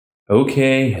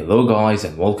Okay, hello guys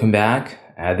and welcome back.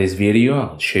 At this video,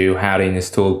 I'll show you how to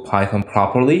install Python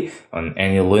properly on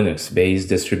any Linux-based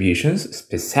distributions,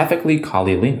 specifically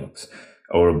Kali Linux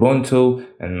or Ubuntu,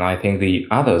 and I think the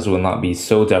others will not be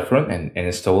so different in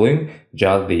installing,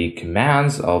 just the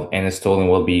commands of installing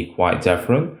will be quite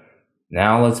different.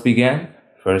 Now let's begin.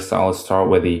 First, I'll start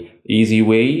with the easy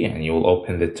way, and you'll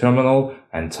open the terminal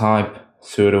and type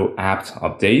sudo apt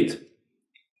update.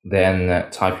 Then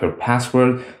type your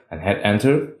password and hit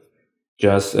enter.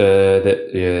 Just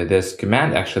this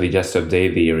command actually just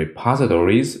update the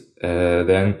repositories.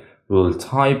 Then we'll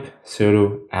type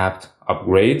sudo apt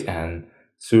upgrade and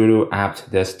sudo apt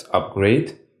dist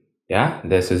upgrade. Yeah,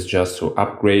 this is just to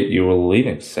upgrade your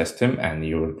Linux system and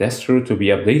your distro to be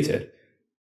updated.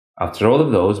 After all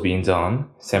of those being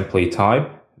done, simply type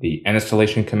the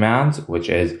installation command, which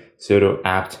is sudo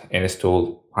apt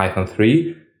install python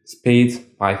 3 space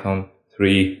python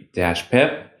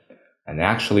 3-pip, and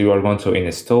actually we are going to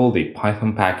install the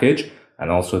Python package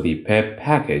and also the pip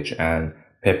package. And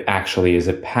pip actually is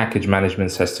a package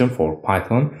management system for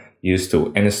Python used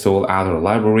to install other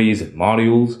libraries and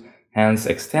modules, hence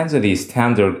extends the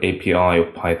standard API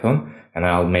of Python. And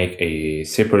I'll make a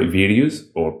separate videos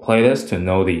or playlist to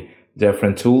know the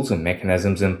different tools and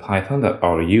mechanisms in Python that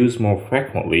are used more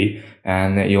frequently,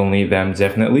 and you'll need them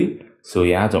definitely. So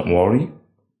yeah, don't worry.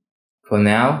 For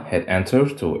now, hit enter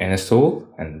to install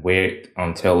and wait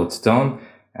until it's done,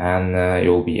 and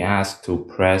you'll be asked to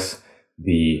press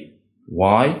the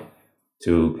Y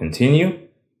to continue.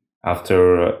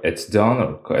 After it's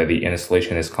done or the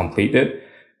installation is completed,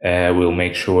 we'll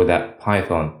make sure that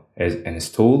Python is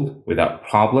installed without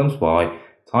problems by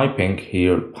typing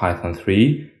here Python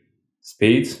 3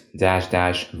 space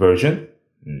 -- version.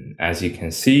 As you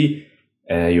can see,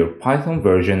 your Python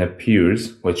version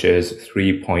appears, which is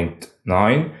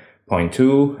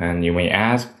 3.9.2, and you may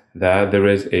ask that there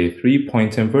is a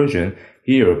 3.10 version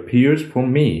here appears for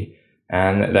me,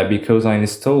 and that because I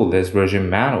installed this version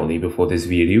manually before this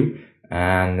video.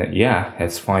 And yeah,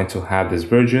 it's fine to have this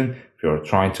version if you're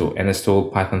trying to install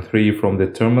Python 3 from the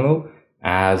terminal,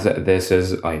 as this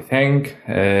is, I think,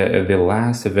 the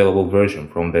last available version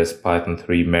from this Python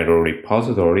 3 mirror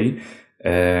repository,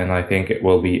 and I think it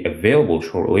will be available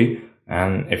shortly.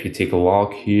 And if you take a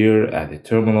look here at the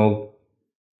terminal,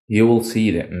 you will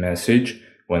see that message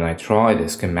when I try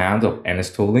this command of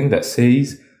installing that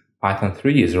says Python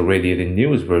 3 is already the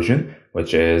newest version,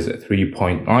 which is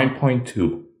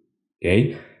 3.9.2.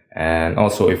 Okay, and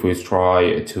also if we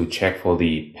try to check for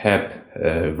the pip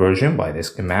version by this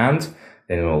command,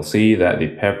 then we'll see that the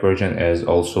pip version is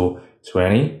also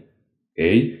 20,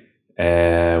 okay,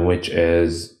 which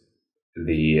is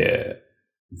the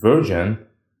version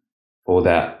for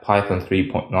that Python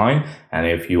 3.9. And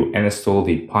if you install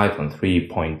the Python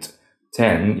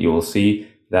 3.10, you will see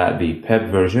that the pip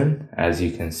version, as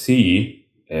you can see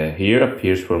here,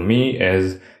 appears for me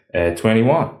as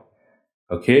 21.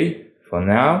 Okay, for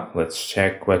now, let's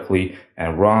check quickly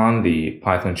and run the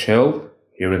Python shell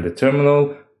here in the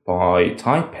terminal by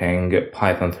typing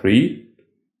Python 3,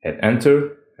 hit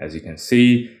enter. As you can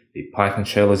see, the Python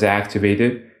shell is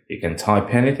activated. You can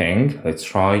type anything. Let's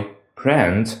try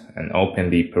print and open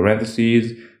the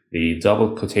parentheses, the double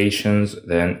quotations,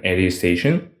 then edit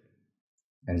station.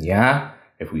 And yeah,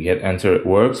 if we hit enter, it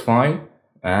works fine.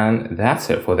 And that's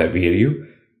it for that video.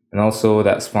 And also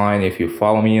that's fine if you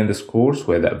follow me in this course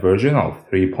with that version of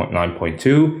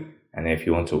 3.9.2. And if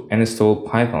you want to install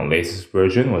Python latest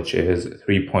version, which is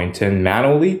 3.10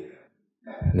 manually,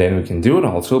 then we can do it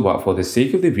also. But for the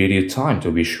sake of the video time,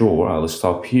 to be sure, I'll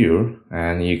stop here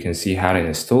and you can see how to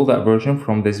install that version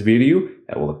from this video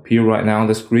that will appear right now on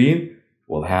the screen.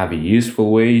 We'll have a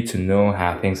useful way to know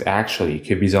how things actually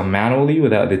could be done manually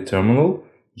without the terminal.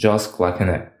 Just clicking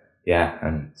it. Yeah,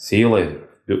 and see you later.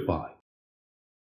 Goodbye.